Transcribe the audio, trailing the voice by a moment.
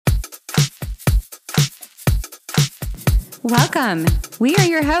Welcome. We are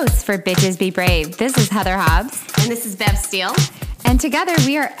your hosts for Bitches Be Brave. This is Heather Hobbs. And this is Bev Steele. And together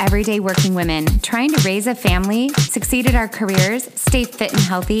we are everyday working women trying to raise a family, succeed at our careers, stay fit and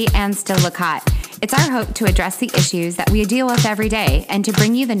healthy, and still look hot. It's our hope to address the issues that we deal with every day and to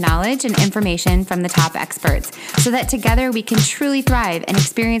bring you the knowledge and information from the top experts so that together we can truly thrive and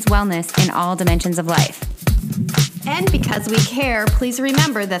experience wellness in all dimensions of life. And because we care, please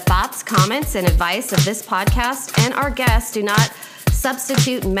remember the thoughts, comments, and advice of this podcast and our guests do not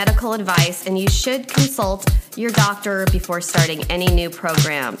substitute medical advice, and you should consult your doctor before starting any new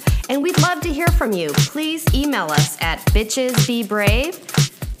program. And we'd love to hear from you. Please email us at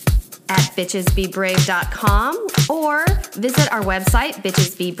bitchesbebrave@bitchesbebrave.com or visit our website,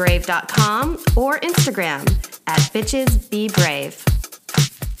 bitchesbebrave.com, or Instagram at bitchesbebrave.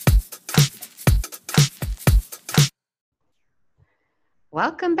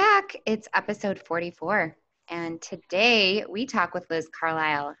 Welcome back. It's episode 44. And today we talk with Liz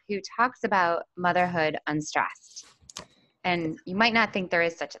Carlile, who talks about motherhood unstressed. And you might not think there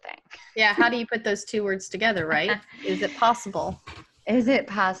is such a thing. Yeah, how do you put those two words together, right? Is it possible? Is it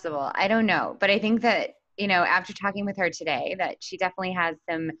possible? I don't know. But I think that, after talking with her today, that she definitely has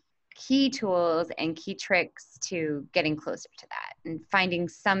some key tools and key tricks to getting closer to that and finding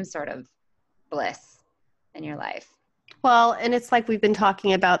some sort of bliss in your life. Well, and it's like we've been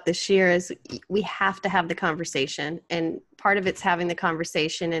talking about this year is we have to have the conversation. And part of it's having the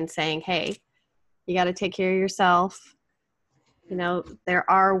conversation and saying, hey, you got to take care of yourself. There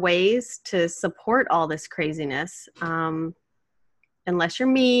are ways to support all this craziness. Unless you're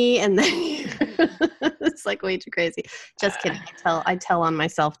me, and then it's like way too crazy. Just kidding. I tell on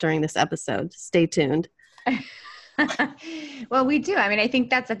myself during this episode. Stay tuned. Well, we do. I mean, I think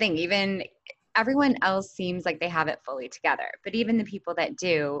that's the thing. Even everyone else seems like they have it fully together, but even the people that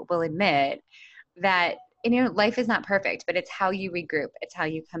do will admit that, life is not perfect, but it's how you regroup. It's how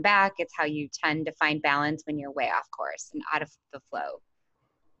you come back. It's how you tend to find balance when you're way off course and out of the flow.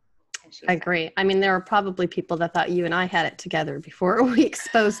 I agree. I mean, there are probably people that thought you and I had it together before we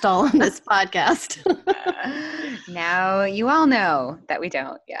exposed all on this podcast. Now you all know that we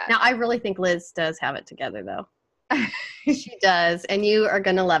don't. Yeah. Now, I really think Liz does have it together, though. She does. And you are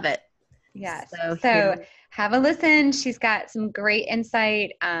going to love it. Yes. So have a listen. She's got some great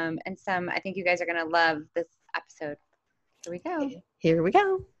insight and I think you guys are going to love this episode. Here we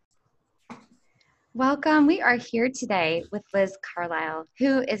go. Welcome. We are here today with Liz Carlile,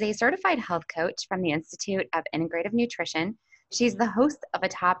 who is a certified health coach from the Institute of Integrative Nutrition. She's the host of a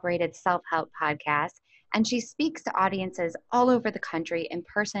top-rated self-help podcast, and she speaks to audiences all over the country in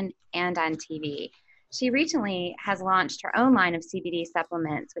person and on TV. She recently has launched her own line of CBD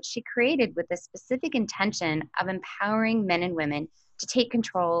supplements, which she created with the specific intention of empowering men and women to take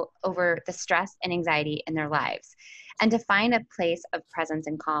control over the stress and anxiety in their lives and to find a place of presence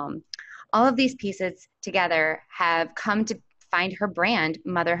and calm. All of these pieces together have come to find her brand,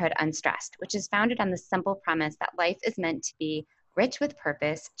 Motherhood Unstressed, which is founded on the simple premise that life is meant to be rich with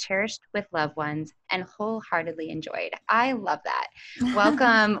purpose, cherished with loved ones, and wholeheartedly enjoyed. I love that.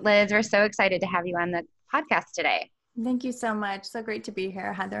 Welcome, Liz. We're so excited to have you on the podcast today. Thank you so much. So great to be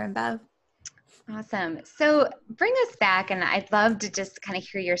here, Heather and Bev. Awesome. So bring us back, and I'd love to just kind of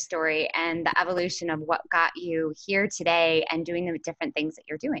hear your story and the evolution of what got you here today and doing the different things that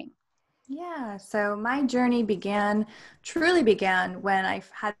you're doing. Yeah, so my journey truly began when I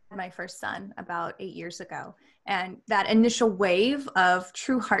had my first son about 8 years ago. And that initial wave of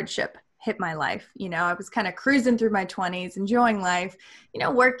true hardship hit my life. I was kind of cruising through my 20s, enjoying life,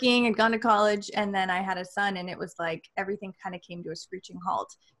 working and gone to college. And then I had a son, and it was like everything kind of came to a screeching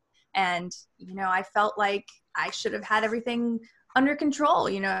halt. And, I felt like I should have had everything under control.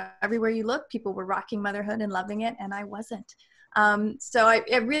 Everywhere you look, people were rocking motherhood and loving it, and I wasn't. So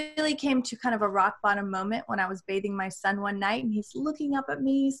it really came to kind of a rock bottom moment when I was bathing my son one night, and he's looking up at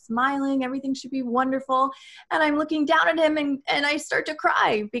me, smiling, everything should be wonderful. And I'm looking down at him and I start to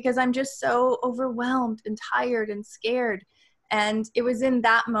cry because I'm just so overwhelmed and tired and scared. And it was in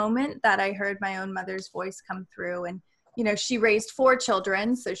that moment that I heard my own mother's voice come through. And, she raised 4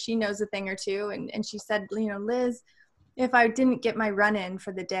 children, so she knows a thing or two. And she said, Liz, if I didn't get my run in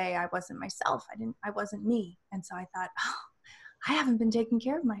for the day, I wasn't myself. I wasn't me. And so I thought, I haven't been taking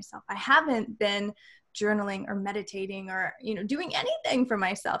care of myself. I haven't been journaling or meditating or, doing anything for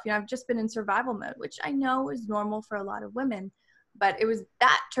myself. I've just been in survival mode, which I know is normal for a lot of women. But it was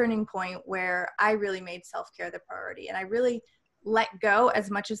that turning point where I really made self-care the priority. And I really let go as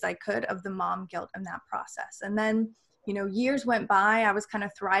much as I could of the mom guilt in that process. And then, years went by. I was kind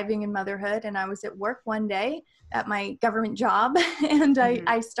of thriving in motherhood, and I was at work one day at my government job, and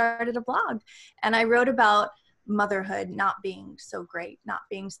I started a blog, and I wrote about motherhood not being so great, not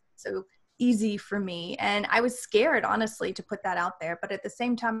being so easy for me. And I was scared, honestly, to put that out there. But at the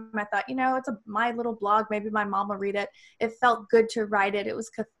same time, I thought, it's my little blog. Maybe my mom will read it. It felt good to write it. It was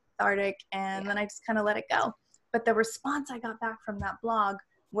cathartic. And then I just kind of let it go. But the response I got back from that blog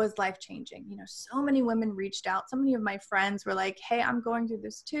was life-changing. So many women reached out. So many of my friends were like, hey, I'm going through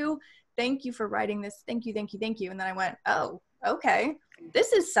this too. Thank you for writing this. Thank you, thank you, thank you. And then I went, oh, okay,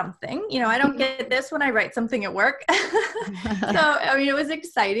 this is something. I don't get this when I write something at work. So, it was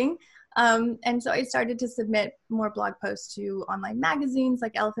exciting. And so I started to submit more blog posts to online magazines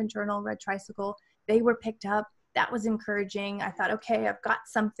like Elephant Journal, Red Tricycle. They were picked up. That was encouraging. I thought, okay, I've got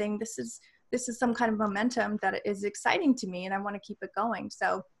something. This is some kind of momentum that is exciting to me, and I want to keep it going.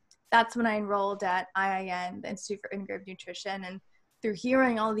 So that's when I enrolled at IIN, the Institute for Integrative Nutrition. And through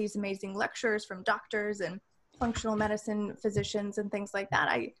hearing all these amazing lectures from doctors and functional medicine physicians and things like that,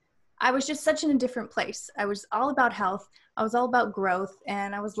 I was just such in a different place. I was all about health. I was all about growth,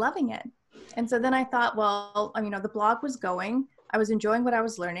 and I was loving it. And so then I thought, well, the blog was going. I was enjoying what I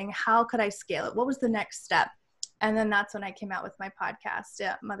was learning. How could I scale it? What was the next step? And then that's when I came out with my podcast,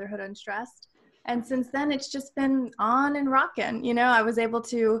 Motherhood Unstressed. And since then, it's just been on and rocking. I was able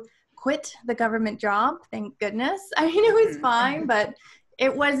to quit the government job. Thank goodness. It was fine, but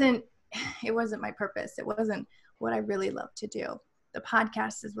it wasn't my purpose. It wasn't what I really love to do. The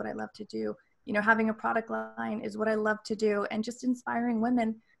podcast is what I love to do. Having a product line is what I love to do. And just inspiring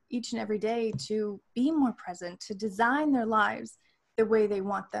women each and every day to be more present, to design their lives the way they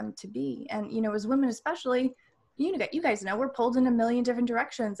want them to be. And, as women especially, you guys know we're pulled in a million different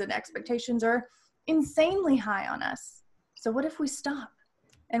directions, and expectations are insanely high on us. So what if we stop?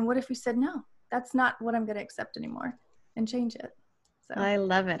 And what if we said, no, that's not what I'm going to accept anymore, and change it? So I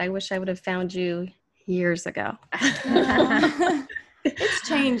love it. I wish I would have found you years ago. It's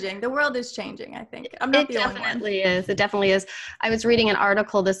changing. The world is changing, I think. I'm not the only one. It definitely is. I was reading an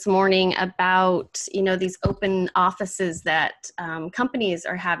article this morning about, these open offices that companies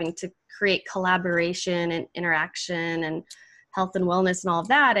are having to create collaboration and interaction and health and wellness and all of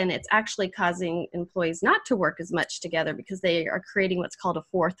that. And it's actually causing employees not to work as much together because they are creating what's called a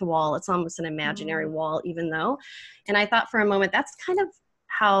fourth wall. It's almost an imaginary wall, even though. And I thought for a moment, that's kind of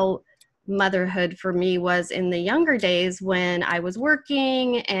how motherhood for me was in the younger days when I was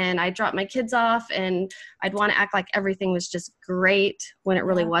working and I dropped my kids off and I'd want to act like everything was just great when it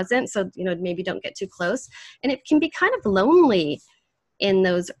really wasn't. So, maybe don't get too close. And it can be kind of lonely in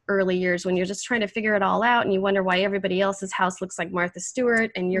those early years when you're just trying to figure it all out and you wonder why everybody else's house looks like Martha Stewart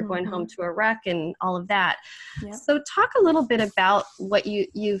and you're going home to a wreck and all of that. Yep. So talk a little bit about what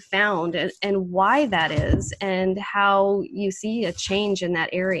you found and why that is and how you see a change in that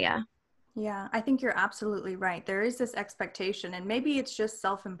area. Yeah, I think you're absolutely right. There is this expectation, and maybe it's just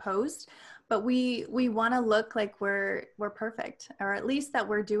self-imposed, but we want to look like we're perfect, or at least that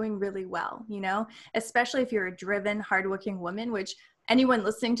we're doing really well, especially if you're a driven, hardworking woman, which anyone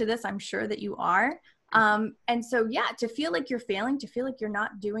listening to this, I'm sure that you are. And so, to feel like you're failing, to feel like you're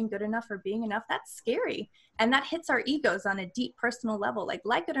not doing good enough or being enough, that's scary. And that hits our egos on a deep personal level.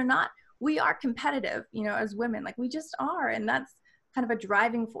 Like it or not, we are competitive, as women, like we just are. And that's kind of a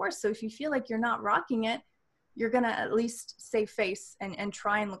driving force. So if you feel like you're not rocking it, you're going to at least save face and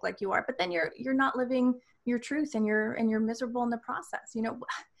try and look like you are, but then you're not living your truth and you're miserable in the process.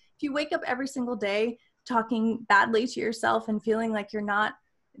 If you wake up every single day talking badly to yourself and feeling like you're not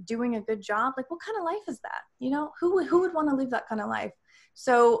doing a good job, like what kind of life is that? Who would want to live that kind of life?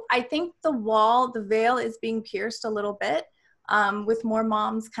 So I think the veil is being pierced a little bit. With more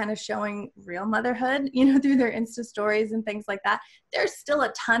moms kind of showing real motherhood, through their Insta stories and things like that. There's still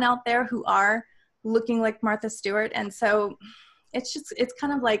a ton out there who are looking like Martha Stewart. And so it's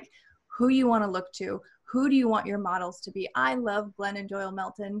kind of like who you want to look to. Who do you want your models to be? I love Glennon Doyle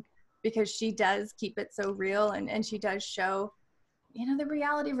Melton because she does keep it so real and she does show, the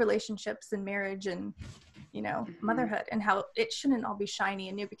reality of relationships and marriage and, motherhood and how it shouldn't all be shiny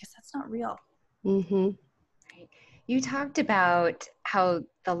and new because that's not real. Mm-hmm. Right. You talked about how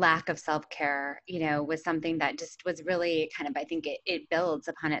the lack of self-care, was something that just was really kind of, I think it builds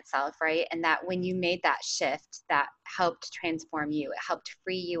upon itself, right? And that when you made that shift, that helped transform you, it helped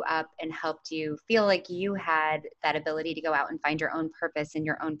free you up and helped you feel like you had that ability to go out and find your own purpose and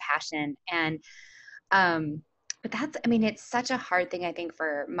your own passion. And, but it's such a hard thing, I think,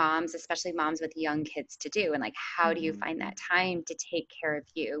 for moms, especially moms with young kids to do. And like, how do you find that time to take care of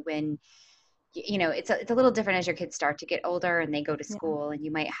you when you know, it's a little different as your kids start to get older and they go to Yeah. school, and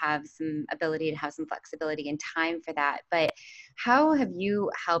you might have some ability to have some flexibility and time for that. But how have you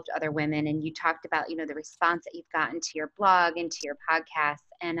helped other women? And you talked about, you know, the response that you've gotten to your blog and to your podcast.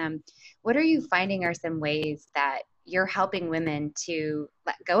 And what are you finding are some ways that you're helping women to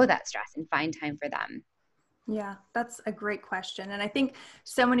let go of that stress and find time for them? Yeah, that's a great question. And I think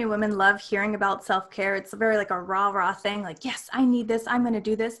so many women love hearing about self-care. It's very like a rah thing, like, yes, I need this, I'm going to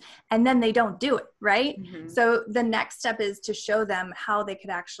do this. And then they don't do it, right? Mm-hmm. So the next step is to show them how they could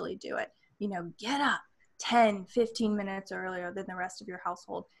actually do it. You know, get up 10, 15 minutes earlier than the rest of your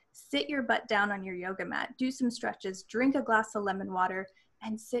household. Sit your butt down on your yoga mat, do some stretches, drink a glass of lemon water,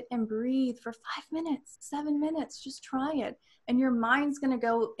 and sit and breathe for 5 minutes, 7 minutes. Just try it. And your mind's going to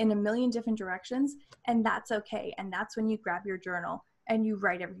go in a million different directions. And that's okay. And that's when you grab your journal and you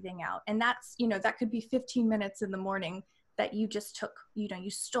write everything out. And that's, you know, that could be 15 minutes in the morning that you just took, you know,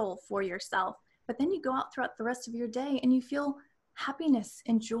 you stole for yourself. But then you go out throughout the rest of your day and you feel happiness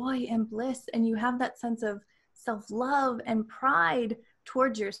and joy and bliss. And you have that sense of self-love and pride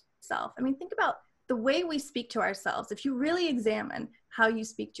towards yourself. I mean, think about the way we speak to ourselves. If you really examine how you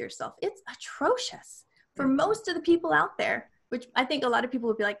speak to yourself, it's atrocious for most of the people out there, which I think a lot of people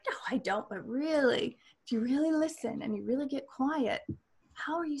would be like, no, I don't. But really, if you really listen and you really get quiet,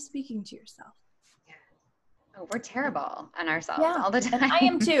 how are you speaking to yourself? Oh, we're terrible on ourselves all the time. And I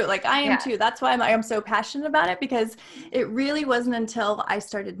am too. Like I am Yeah. too. That's why I'm so passionate about it, because it really wasn't until I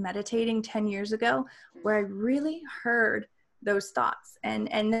started meditating 10 years ago where I really heard those thoughts. And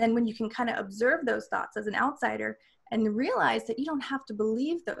then when you can kind of observe those thoughts as an outsider and realize that you don't have to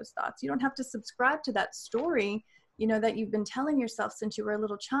believe those thoughts. You don't have to subscribe to that story, you know, that you've been telling yourself since you were a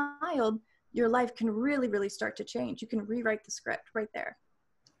little child. Your life can really, really start to change. You can rewrite the script right there.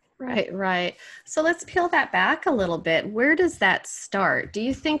 Right. So let's peel that back a little bit. Where does that start? Do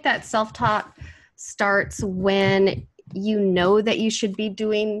you think that self-talk starts when you know that you should be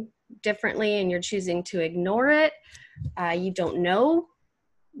doing differently and you're choosing to ignore it? You don't know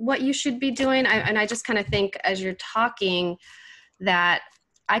what you should be doing. And I just kind of think as you're talking that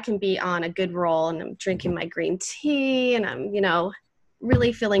I can be on a good roll and I'm drinking my green tea and I'm, you know,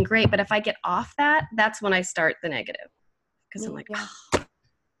 really feeling great. But if I get off that, that's when I start the negative, because I'm like,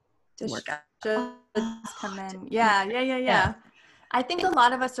 just come in. Yeah. I think a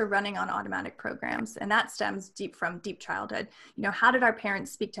lot of us are running on automatic programs, and that stems from deep childhood. You know, how did our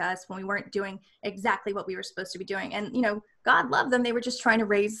parents speak to us when we weren't doing exactly what we were supposed to be doing? And, you know, God loved them. They were just trying to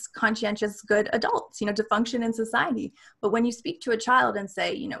raise conscientious, good adults, you know, to function in society. But when you speak to a child and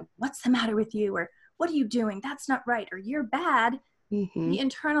say, you know, what's the matter with you? Or what are you doing? That's not right. Or you're bad. mm-hmm. We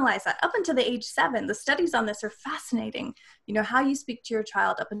internalize that up until the age 7. The studies on this are fascinating. You know, how you speak to your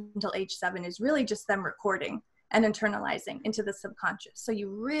child up until age 7 is really just them recording and internalizing into the subconscious. So you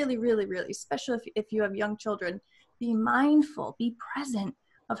really, really, really, especially if you have young children, be mindful, be present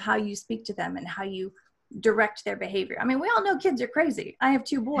of how you speak to them and how you direct their behavior. I mean, we all know kids are crazy. I have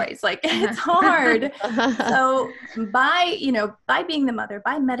 2 boys, like it's hard. So by being the mother,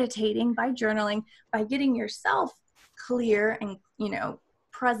 by meditating, by journaling, by getting yourself clear and, you know,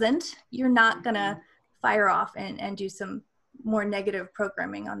 present, you're not going to fire off and do some more negative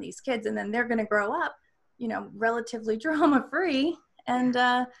programming on these kids. And then they're going to grow up, you know, relatively drama-free and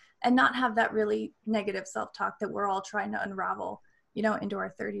not have that really negative self-talk that we're all trying to unravel, you know, into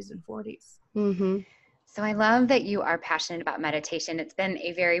our 30s and 40s. Mm-hmm. So I love that you are passionate about meditation. It's been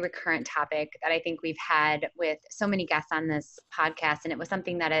a very recurrent topic that I think we've had with so many guests on this podcast. And it was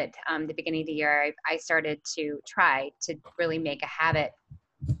something that at the beginning of the year, I started to try to really make a habit.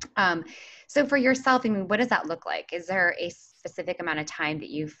 So for yourself, I mean, what does that look like? Is there a specific amount of time that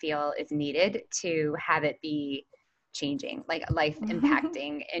you feel is needed to have it be changing, like life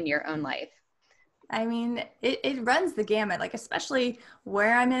impacting in your own life? I mean, it runs the gamut, like especially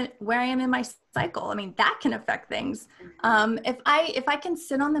where I am in my cycle. I mean, that can affect things. If I can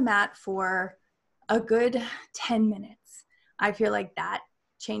sit on the mat for a good 10 minutes, I feel like that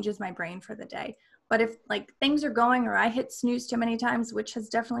changes my brain for the day. But if like things are going, or I hit snooze too many times, which has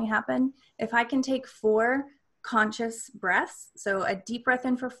definitely happened, if I can take 4 conscious breaths, so a deep breath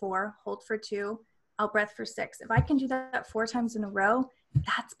in for 4, hold for 2, out breath for 6. If I can do that 4 times in a row,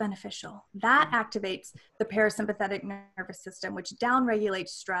 that's beneficial. That activates the parasympathetic nervous system, which downregulates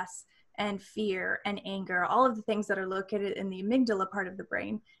stress and fear and anger, all of the things that are located in the amygdala part of the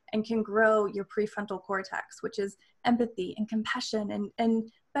brain, and can grow your prefrontal cortex, which is empathy and compassion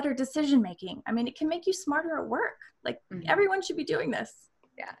and better decision making. I mean, it can make you smarter at work. Like everyone should be doing this.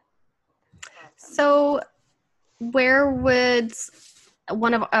 Yeah. So where would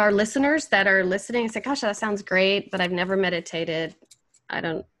one of our listeners that are listening say, gosh, that sounds great, but I've never meditated. I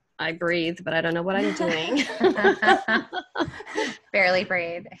don't I breathe, but I don't know what I'm doing. Barely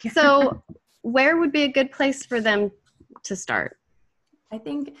breathe. So where would be a good place for them to start? I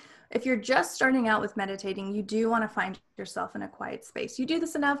think if you're just starting out with meditating, you do want to find yourself in a quiet space. You do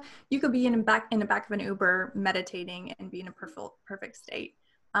this enough, you could be in the back of an Uber meditating and be in a perfect state.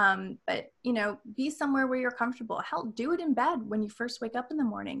 But be somewhere where you're comfortable. Hell, do it in bed when you first wake up in the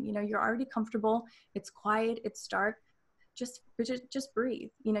morning. You're already comfortable. It's quiet. It's dark. Just breathe.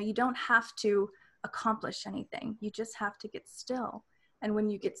 You don't have to accomplish anything. You just have to get still. And when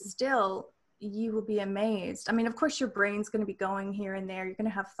you get still, you will be amazed. I mean, of course, your brain's going to be going here and there. You're going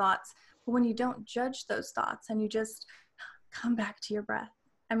to have thoughts. But when you don't judge those thoughts and you just come back to your breath,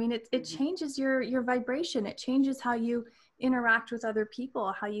 I mean, it changes your vibration. It changes how you interact with other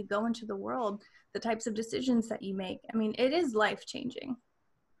people, how you go into the world, the types of decisions that you make. I mean, it is life-changing.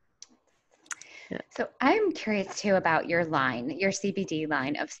 So I'm curious too about your CBD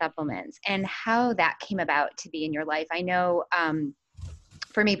line of supplements and how that came about to be in your life. I know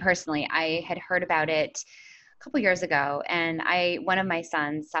for me personally, I had heard about it a couple years ago, and one of my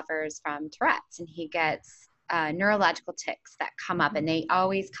sons suffers from Tourette's, and he gets neurological tics that come up, and they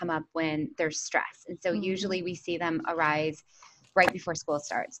always come up when there's stress. And so usually we see them arise right before school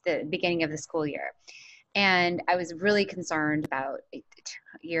starts, the beginning of the school year. And I was really concerned about a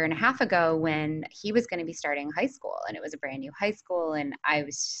year and a half ago when he was going to be starting high school, and it was a brand new high school. And I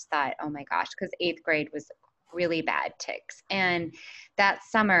was just thought, oh my gosh, because 8th grade was really bad tics. And that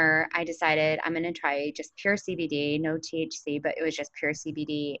summer I decided I'm going to try just pure CBD, no THC, but it was just pure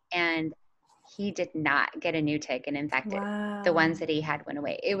CBD. And he did not get a new tic. And in fact, the ones that he had went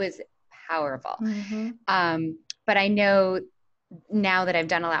away. It was powerful. But I know now that I've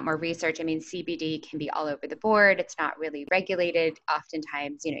done a lot more research, I mean, CBD can be all over the board. It's not really regulated.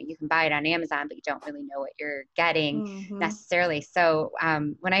 Oftentimes, you can buy it on Amazon, but you don't really know what you're getting necessarily. So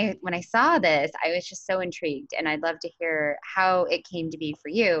when I saw this, I was just so intrigued, and I'd love to hear how it came to be for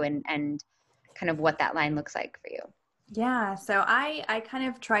you and kind of what that line looks like for you. Yeah. So I kind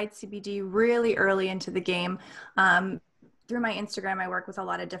of tried CBD really early into the game. Through my Instagram, I work with a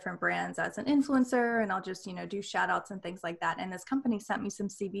lot of different brands as an influencer, and I'll just, do shout outs and things like that. And this company sent me some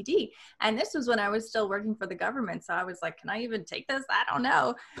CBD. And this was when I was still working for the government. So I was like, can I even take this? I don't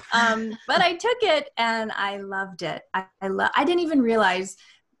know. But I took it and I loved it. I didn't even realize,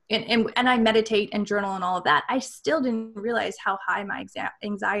 and I meditate and journal and all of that. I still didn't realize how high my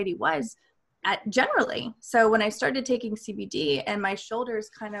anxiety was generally. So when I started taking CBD and my shoulders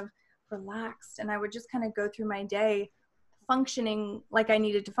kind of relaxed, and I would just kind of go through my day functioning like I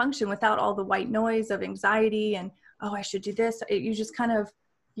needed to function without all the white noise of anxiety and, oh, I should do this. You kind of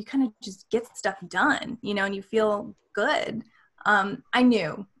just get stuff done, and you feel good. I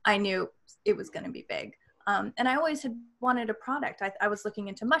knew it was going to be big. And I always had wanted a product. I was looking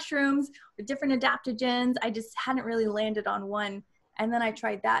into mushrooms with different adaptogens. I just hadn't really landed on one. And then I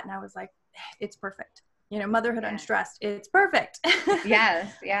tried that and I was like, it's perfect. Motherhood Unstressed. It's perfect.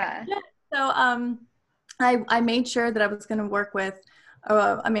 Yes. Yeah. So, I made sure that I was going to work with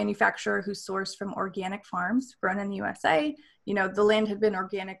a manufacturer who's sourced from organic farms grown in the USA. The land had been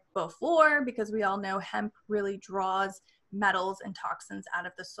organic before, because we all know hemp really draws metals and toxins out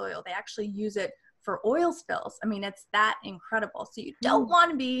of the soil. They actually use it for oil spills. I mean, it's that incredible. So you don't want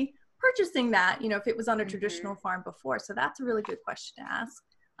to be purchasing that, if it was on a traditional farm before. So that's a really good question to ask.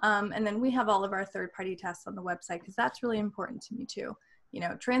 And then we have all of our third-party tests on the website, because that's really important to me too.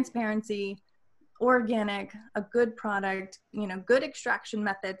 Transparency, organic, a good product, good extraction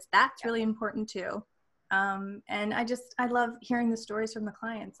methods. That's really important too. And I love hearing the stories from the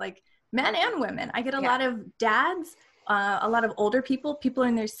clients, like men and women. I get a lot of dads, a lot of older people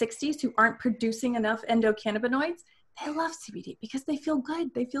in their 60s who aren't producing enough endocannabinoids. They love CBD because they feel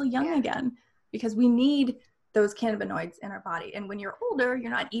good. They feel young again, because we need those cannabinoids in our body. And when you're older, you're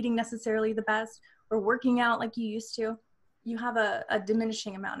not eating necessarily the best or working out like you used to. You have a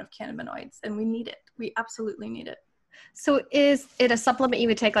diminishing amount of cannabinoids, and we need it. We absolutely need it. So is it a supplement you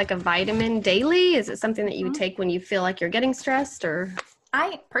would take like a vitamin daily? Is it something that you would take when you feel like you're getting stressed? Or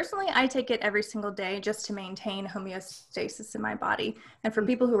I take it every single day just to maintain homeostasis in my body. And for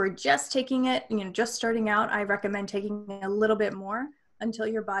people who are just taking it, just starting out, I recommend taking a little bit more until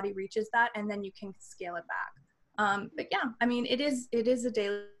your body reaches that, and then you can scale it back. But yeah, I mean, it is a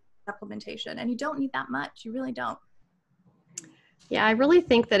daily supplementation, and you don't need that much. You really don't. Yeah, I really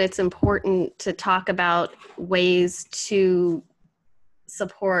think that it's important to talk about ways to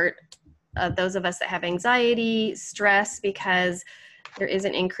support those of us that have anxiety, stress, because there is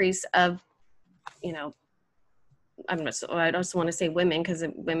an increase of, I don't want to say women, because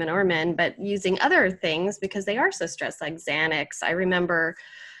women or men, but using other things because they are so stressed, like Xanax. I remember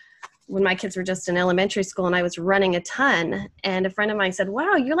when my kids were just in elementary school and I was running a ton, and a friend of mine said,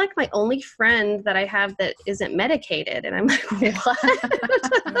 wow, you're like my only friend that I have that isn't medicated. And I'm like, what?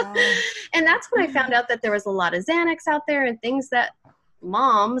 Yeah. And that's when I found out that there was a lot of Xanax out there and things that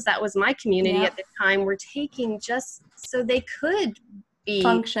moms, that was my community at the time, were taking just so they could be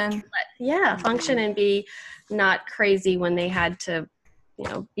Function. function and be not crazy when they had to,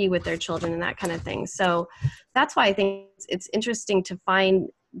 be with their children and that kind of thing. So that's why I think it's interesting to find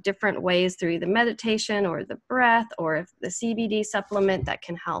different ways through the meditation or the breath or if the CBD supplement that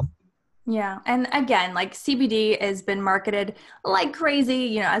can help. Yeah. And again, like CBD has been marketed like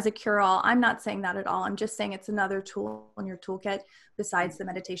crazy, as a cure-all. I'm not saying that at all. I'm just saying it's another tool in your toolkit besides the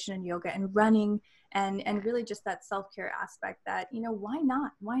meditation and yoga and running and really just that self-care aspect that, why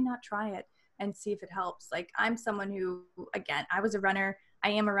not try it and see if it helps? Like I'm someone who, again, I was a runner. I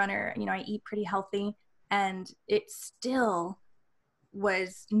am a runner. I eat pretty healthy and it still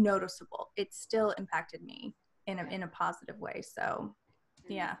was noticeable. It still impacted me in a positive way. So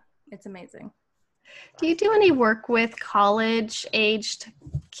yeah. It's amazing. Do you do any work with college-aged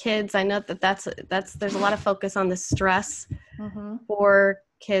kids? I know that's there's a lot of focus on the stress for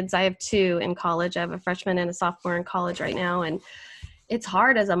kids. I have 2 in college. I have a freshman and a sophomore in college right now, and it's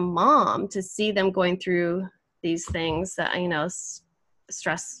hard as a mom to see them going through these things that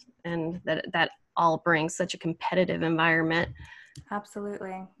stress and that all brings such a competitive environment.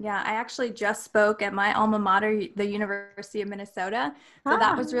 Absolutely. Yeah. I actually just spoke at my alma mater, the University of Minnesota. So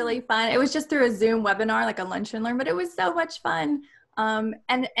that was really fun. It was just through a Zoom webinar, like a lunch and learn, but it was so much fun. And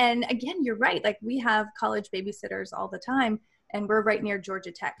again, you're right. Like we have college babysitters all the time and we're right near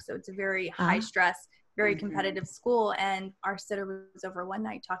Georgia Tech. So it's a very high stress, very competitive school. And our sitter was over one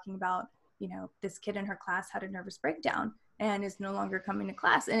night talking about, this kid in her class had a nervous breakdown and is no longer coming to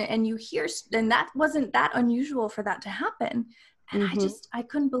class. And you hear, and that wasn't that unusual for that to happen. And I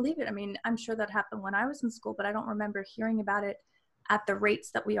couldn't believe it. I mean, I'm sure that happened when I was in school, but I don't remember hearing about it at the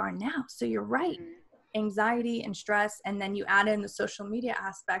rates that we are now. So you're right. Anxiety and stress. And then you add in the social media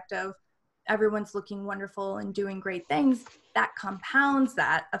aspect of everyone's looking wonderful and doing great things. That compounds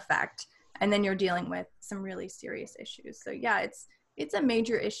that effect. And then you're dealing with some really serious issues. So yeah, it's a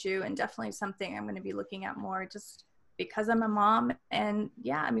major issue and definitely something I'm going to be looking at more just because I'm a mom. And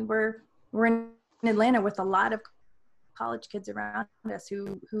yeah, I mean, we're in Atlanta with a lot of college kids around us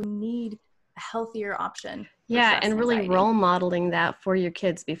who need a healthier option. Yeah, and really role modeling that for your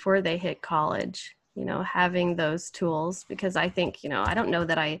kids before they hit college, having those tools, because I think, I don't know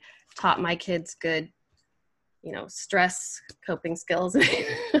that I taught my kids good, stress coping skills.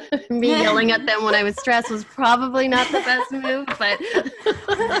 Me yelling at them when I was stressed was probably not the best move, but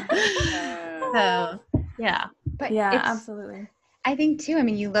so yeah. But yeah, absolutely. I think too,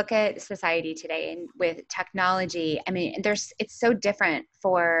 you look at society today and with technology, it's so different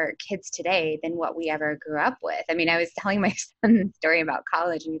for kids today than what we ever grew up with. I was telling my son the story about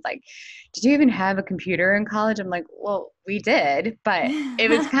college and he's like, did you even have a computer in college? I'm like, well, we did, but it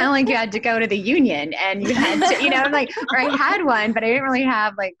was kind of like you had to go to the union and you had to, or I had one, but I didn't really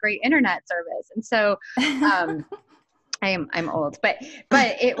have like great internet service. And so, I'm old, but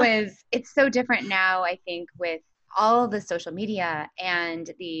it's so different now, I think, with all the social media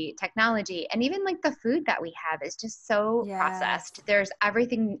and the technology and even like the food that we have is just so processed.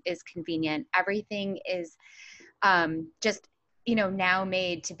 Everything is convenient. Everything is just, now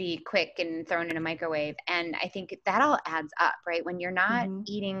made to be quick and thrown in a microwave. And I think that all adds up, right? When you're not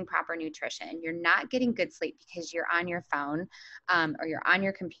eating proper nutrition, you're not getting good sleep because you're on your phone or you're on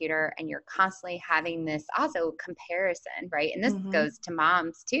your computer and you're constantly having this also comparison, right? And this goes to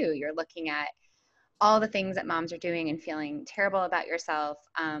moms too. You're looking at all the things that moms are doing and feeling terrible about yourself.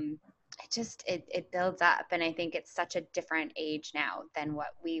 It builds up. And I think it's such a different age now than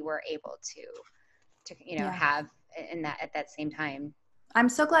what we were able to have at that same time. I'm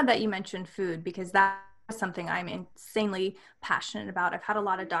so glad that you mentioned food because that is something I'm insanely passionate about. I've had a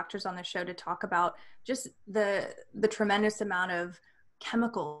lot of doctors on the show to talk about just the tremendous amount of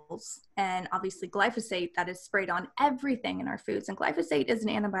chemicals and obviously glyphosate that is sprayed on everything in our foods. And glyphosate is an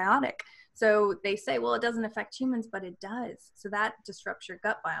antibiotic. So they say, well, it doesn't affect humans, but it does. So that disrupts your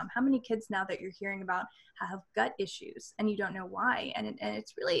gut biome. How many kids now that you're hearing about have gut issues and you don't know why? And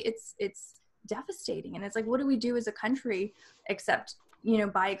it's really, it's devastating. And it's like, what do we do as a country except,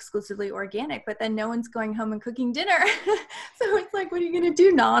 buy exclusively organic, but then no one's going home and cooking dinner. So it's like, what are you going to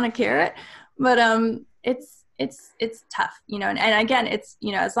do? Gnaw on a carrot? But it's tough, and again, it's,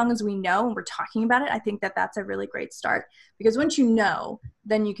 as long as we know and we're talking about it, I think that that's a really great start because once you know,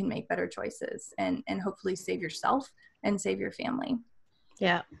 then you can make better choices and hopefully save yourself and save your family.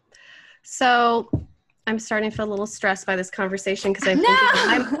 Yeah. So I'm starting to feel a little stressed by this conversation because I'm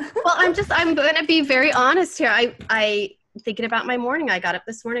going to be very honest here. I thinking about my morning. I got up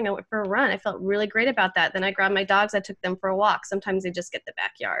this morning. I went for a run. I felt really great about that. Then I grabbed my dogs. I took them for a walk. Sometimes they just get the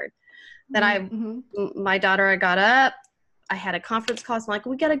backyard. Then my daughter, I got up. I had a conference call. So I'm like,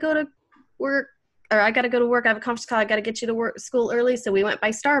 we got to go to work. Or I got to go to work. I have a conference call. I got to get you to school early. So we went by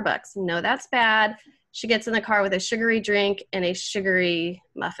Starbucks. No, that's bad. She gets in the car with a sugary drink and a sugary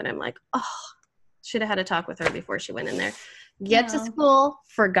muffin. I'm like, oh, should have had a talk with her before she went in there. Get to school,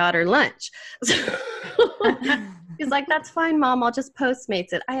 forgot her lunch. She's like, that's fine, Mom. I'll just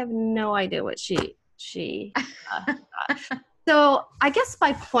Postmates it. I have no idea what she thought. So I guess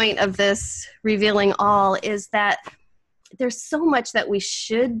my point of this revealing all is that there's so much that we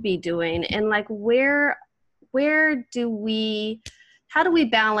should be doing. And like, how do we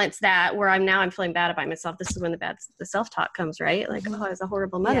balance that where I'm feeling bad about myself? This is when the self-talk comes, right? Like, oh, I was a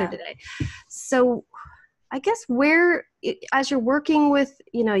horrible mother today. So I guess as you're working with,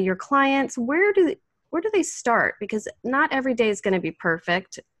 your clients, where do they start? Because not every day is going to be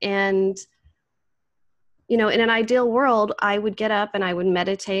perfect. And, in an ideal world, I would get up and I would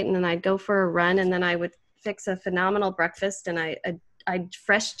meditate and then I'd go for a run and then I would fix a phenomenal breakfast and I'd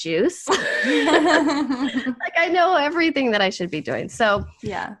fresh juice. Like I know everything that I should be doing. So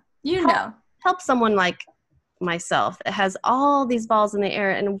yeah, help someone like myself that has all these balls in the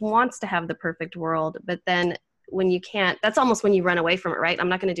air and wants to have the perfect world. But then when you can't, that's almost when you run away from it, right? I'm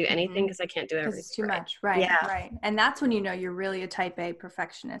not going to do anything because I can't do everything. It's too much. Right. Yeah. Right. And that's when you're really a type A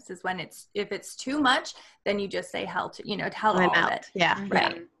perfectionist is when if it's too much, then you just say hell all of it. Yeah.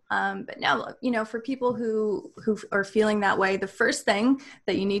 Right. But now, for people who are feeling that way, the first thing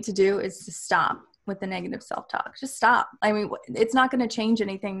that you need to do is to stop with the negative self-talk. Just stop. I mean, it's not going to change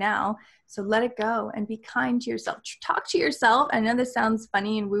anything now. So let it go and be kind to yourself. Talk to yourself. I know this sounds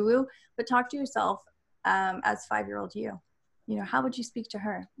funny and woo-woo, but talk to yourself as 5-year-old you. How would you speak to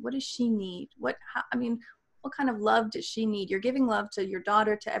her? What does she need? What kind of love does she need? You're giving love to your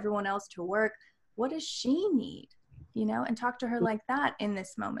daughter, to everyone else, to work. What does she need? And talk to her like that in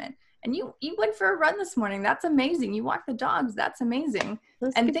this moment. And you went for a run this morning. That's amazing. You walked the dogs. That's amazing.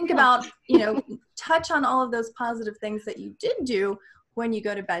 And think about, touch on all of those positive things that you did do when you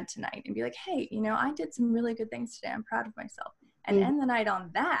go to bed tonight and be like, hey, I did some really good things today. I'm proud of myself. And end the night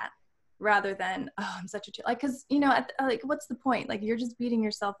on that rather than, oh, I'm such a, cause what's the point? Like you're just beating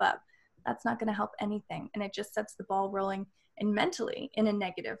yourself up. That's not going to help anything. And it just sets the ball rolling and mentally in a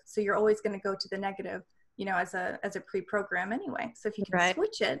negative. So you're always going to go to the negative, as a pre-program anyway. So if you can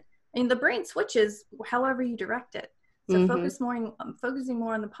switch it, the brain switches however you direct it. So focusing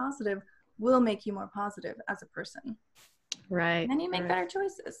more on the positive will make you more positive as a person. Right. And then you make better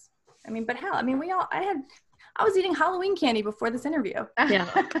choices. But hell, I was eating Halloween candy before this interview. Yeah.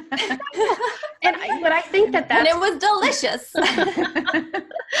 But I think that's... And it was delicious.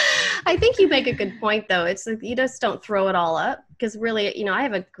 I think you make a good point though. It's like, you just don't throw it all up because really, I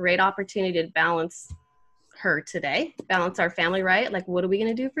have a great opportunity to balance her today, balance our family, right? Like, what are we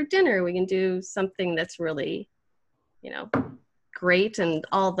going to do for dinner? We can do something that's really, great and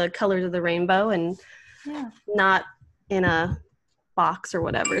all the colors of the rainbow and not in a box or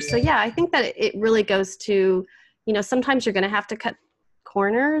whatever. So yeah, I think that it really goes to, sometimes you're going to have to cut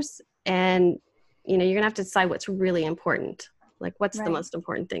corners and, you're going to have to decide what's really important. Like what's the most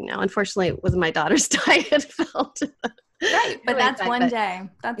important thing now? Unfortunately, it was my daughter's diet fell to right, but that's one day.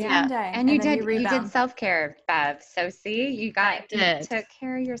 That's one day. And you did self-care, Bev. So see, you took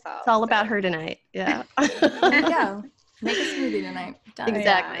care of yourself. It's all about her tonight. Yeah. There you go. Make a smoothie tonight. Done.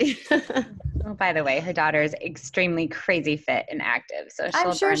 Exactly. Yeah. Oh, by the way, her daughter is extremely crazy fit and active. So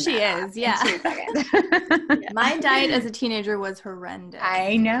I'm sure she is. Yeah. In 2 seconds. My diet as a teenager was horrendous.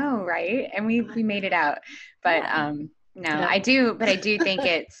 I know, right? And we made it out. But I do think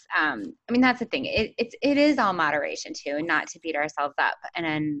it's that's the thing. It is all moderation too, and not to beat ourselves up.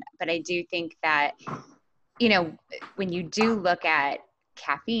 But I do think that when you do look at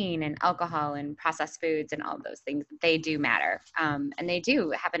caffeine and alcohol and processed foods and all of those things, they do matter. And they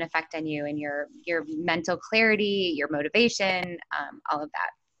do have an effect on you and your mental clarity, your motivation, all of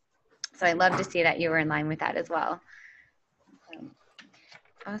that. So I love to see that you were in line with that as well.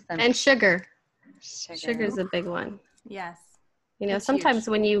 Awesome. And sugar is a big one. Yes. Sometimes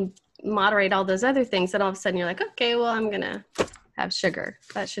when you moderate all those other things, then all of a sudden you're like, okay, well, I'm going to have sugar.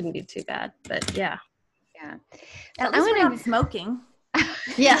 That shouldn't be too bad. But yeah. Yeah. At least we're not smoking.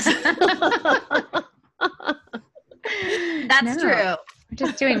 Yes. That's true. We're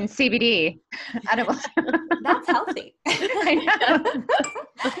just doing CBD. That's healthy. I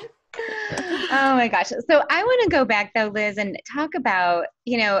know. Oh my gosh. So I want to go back though, Liz, and talk about,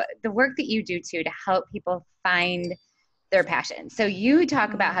 the work that you do too to help people find their passion. So you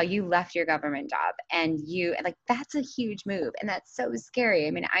talk about how you left your government job and that's a huge move and that's so scary.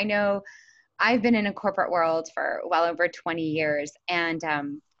 I mean, I know I've been in a corporate world for well over 20 years and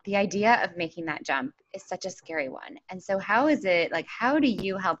the idea of making that jump is such a scary one. And so how is it how do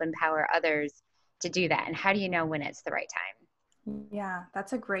you help empower others to do that? And how do you know when it's the right time? Yeah,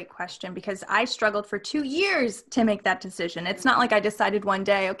 that's a great question because I struggled for 2 years to make that decision. It's not like I decided one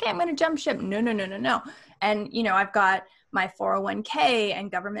day, okay, I'm going to jump ship. No, no, no, no, no. And, I've got my 401k and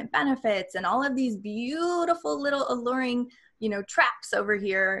government benefits and all of these beautiful little alluring, traps over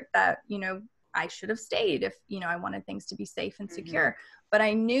here that, I should have stayed if, I wanted things to be safe and secure. But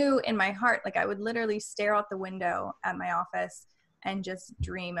I knew in my heart, I would literally stare out the window at my office and just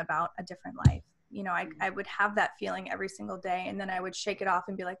dream about a different life. I would have that feeling every single day. And then I would shake it off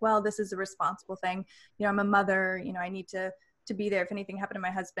and be like, well, this is a responsible thing. I'm a mother, I need to be there. If anything happened to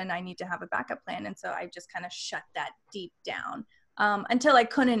my husband, I need to have a backup plan. And so I just kind of shut that deep down until I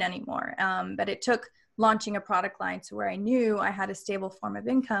couldn't anymore. But it took launching a product line to where I knew I had a stable form of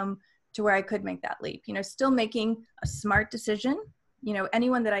income to where I could make that leap, still making a smart decision.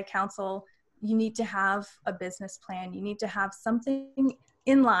 Anyone that I counsel, you need to have a business plan. You need to have something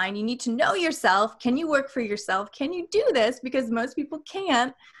in line. You need to know yourself. Can you work for yourself? Can you do this? Because most people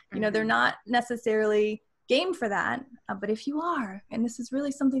can't, they're not necessarily game for that. But if you are, and this is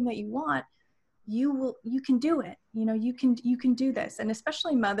really something that you want, you can do it. You can do this. And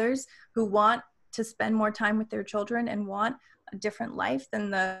especially mothers who want to spend more time with their children and want a different life than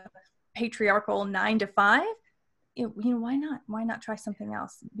the patriarchal 9 to 5. Why not? Why not try something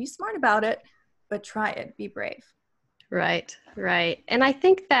else? Be smart about it, but try it. Be brave. Right. And I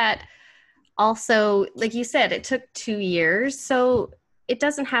think that also, like you said, it took 2 years. So it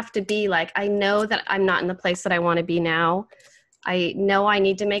doesn't have to be I know that I'm not in the place that I want to be now. I know I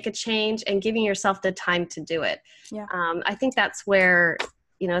need to make a change, and giving yourself the time to do it. Yeah. I think that's where,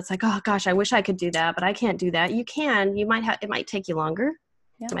 it's oh gosh, I wish I could do that, but I can't do that. You can, it might take you longer.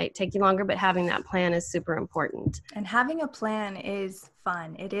 Yeah. It might take you longer, but having that plan is super important. And having a plan is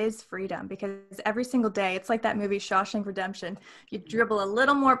fun. It is freedom because every single day, it's like that movie Shawshank Redemption. You dribble a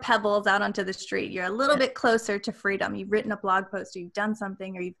little more pebbles out onto the street. You're a little bit closer to freedom. You've written a blog post, or you've done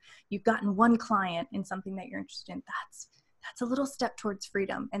something, or you've gotten one client in something that you're interested in. That's a little step towards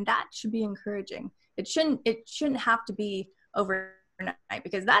freedom, and that should be encouraging. It shouldn't have to be overnight,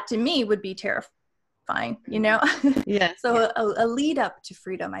 because that to me would be terrifying. Yes. So a lead up to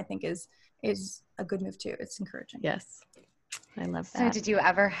freedom, I think, is a good move too. It's encouraging. Yes, I love that. So did you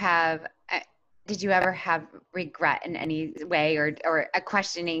ever have regret in any way, or a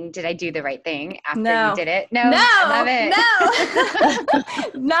questioning, did I do the right thing after you did it? No, I love it.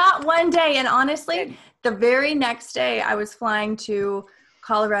 No, not one day. And honestly, the very next day I was flying to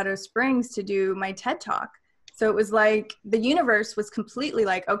Colorado Springs to do my TED Talk. So it was like the universe was completely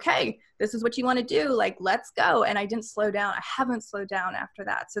like, okay, this is what you want to do. Let's go. And I didn't slow down. I haven't slowed down after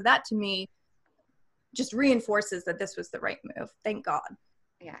that. So that to me just reinforces that this was the right move. Thank God.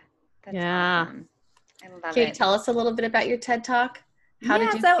 Yeah. That's awesome. I love it. Can you tell us a little bit about your TED Talk? How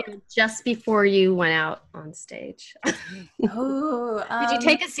did you feel just before you went out on stage? Did you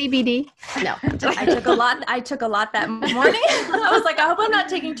take a CBD? No. I took a lot that morning. I was like, I hope I'm not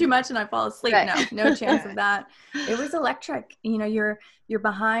taking too much and I fall asleep. Right. No chance of that. It was electric. You're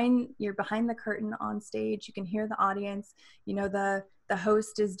behind the curtain on stage. You can hear the audience. The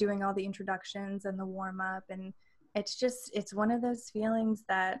host is doing all the introductions and the warm up, and it's one of those feelings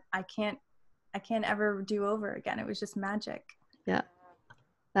that I can't ever do over again. It was just magic. Yeah.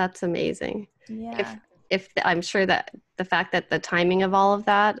 That's amazing. Yeah. If I'm sure that the fact that the timing of all of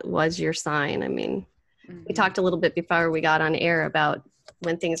that was your sign. I mean, we talked a little bit before we got on air about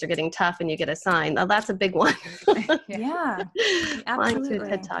when things are getting tough and you get a sign. Oh, that's a big one. Yeah, absolutely. Flying to a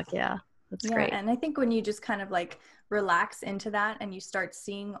TED Talk. Yeah, that's great. And I think when you just kind of relax into that and you start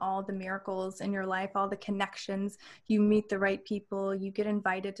seeing all the miracles in your life, all the connections, you meet the right people, you get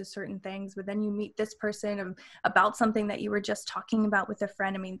invited to certain things, but then you meet this person about something that you were just talking about with a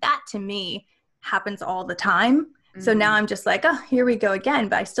friend. I mean, that to me happens all the time. Mm-hmm. So now I'm just like, oh, here we go again,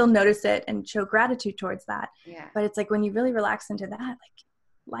 but I still notice it and show gratitude towards that. Yeah. But it's when you really relax into that,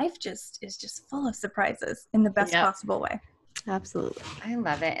 life is just full of surprises in the best possible way. Absolutely. I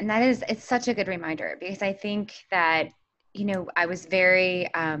love it. And it's such a good reminder, because I think that, I was very,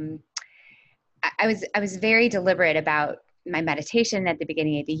 I was very deliberate about my meditation at the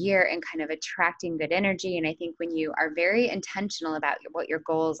beginning of the year and kind of attracting good energy. And I think when you are very intentional about what your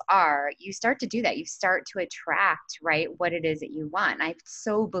goals are, you start to do that. You start to attract, right, what it is that you want. I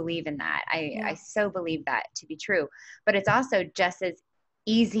so believe in that. I so believe that to be true. But it's also just as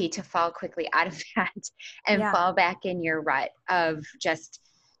easy to fall quickly out of that and fall back in your rut of just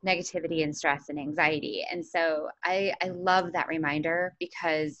negativity and stress and anxiety. And so I love that reminder,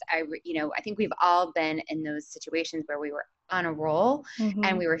 because I think we've all been in those situations where we were on a roll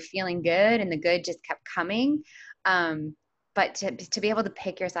and we were feeling good and the good just kept coming. But to be able to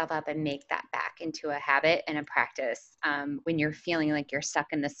pick yourself up and make that back into a habit and a practice when you're feeling like you're stuck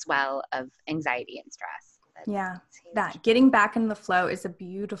in the swell of anxiety and stress. That getting back in the flow is a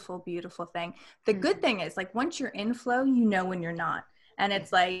beautiful, beautiful thing. The good thing is, like, once you're in flow, you know when you're not. And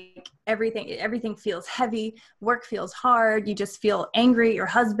it's like everything feels heavy, work feels hard, you just feel angry at your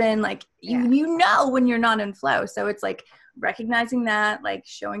husband, like you know when you're not in flow. So it's like recognizing that, like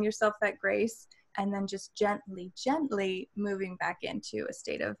showing yourself that grace, and then just gently moving back into a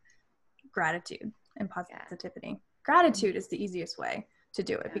state of gratitude and positivity. Gratitude is the easiest way to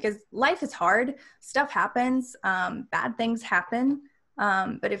do it, because life is hard, stuff happens, bad things happen.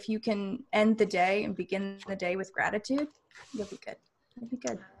 But if you can end the day and begin the day with gratitude, you'll be good. It'll be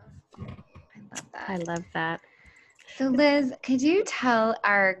good. I love that. I love that. So Liz, could you tell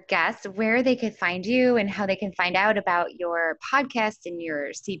our guests where they could find you and how they can find out about your podcast and your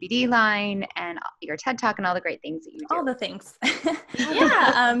CBD line and your TED Talk and all the great things that you do? All the things.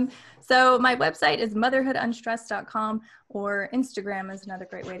 So my website is motherhoodunstressed.com, or Instagram is another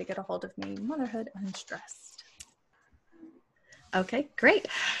great way to get a hold of me, Motherhood Unstressed. Okay, great.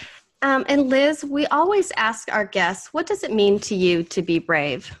 And Liz, we always ask our guests, what does it mean to you to be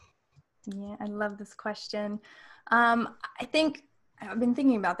brave? Yeah, I love this question. I think I've been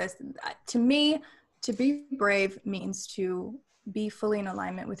thinking about this. To me, to be brave means to be fully in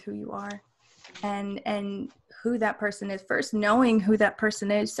alignment with who you are and who that person is. First, knowing who that person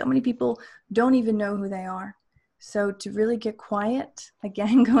is. So many people don't even know who they are. So to really get quiet,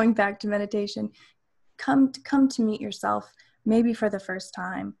 again, going back to meditation, come to meet yourself, maybe for the first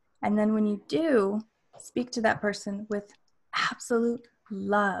time. And then when you do, speak to that person with absolute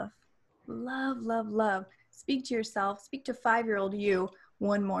love. Love. Speak to yourself, speak to 5-year-old you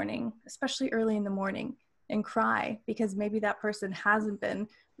one morning, especially early in the morning, and cry, because maybe that person hasn't been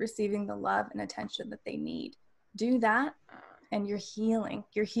receiving the love and attention that they need. Do that, and you're healing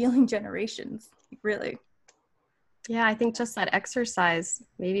generations, really. Yeah, I think just that exercise,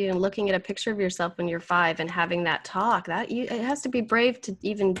 maybe even looking at a picture of yourself when you're 5 and having that talk, it has to be brave to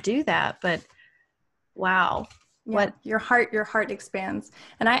even do that. But wow. Yeah, your heart expands.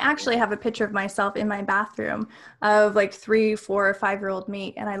 And I actually have a picture of myself in my bathroom of like 3, 4, or 5-year-old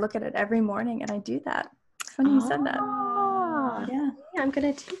me. And I look at it every morning, and I do that. Funny you said that. Yeah, I'm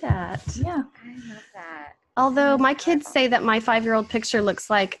going to do that. Yeah. I love that. Although my kids say that my 5-year-old picture looks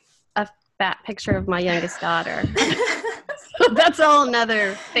like a fat picture of my youngest daughter. So that's all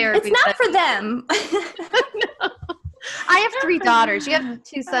another therapy. It's not for them. No. I have 3 daughters. You have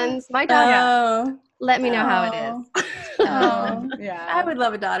 2 sons. My daughter. Let me know how it is. Yeah. I would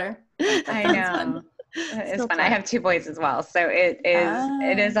love a daughter. I know. It's fun. I have 2 boys as well, so it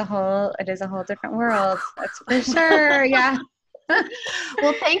is a whole different world. That's for sure. Yeah.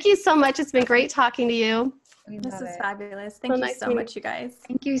 Well, thank you so much. It's been great talking to you. This is fabulous. Thank you so much, you guys.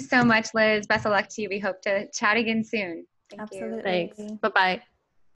 Thank you so much, Liz. Best of luck to you. We hope to chat again soon. Thank you. Thanks. Bye-bye.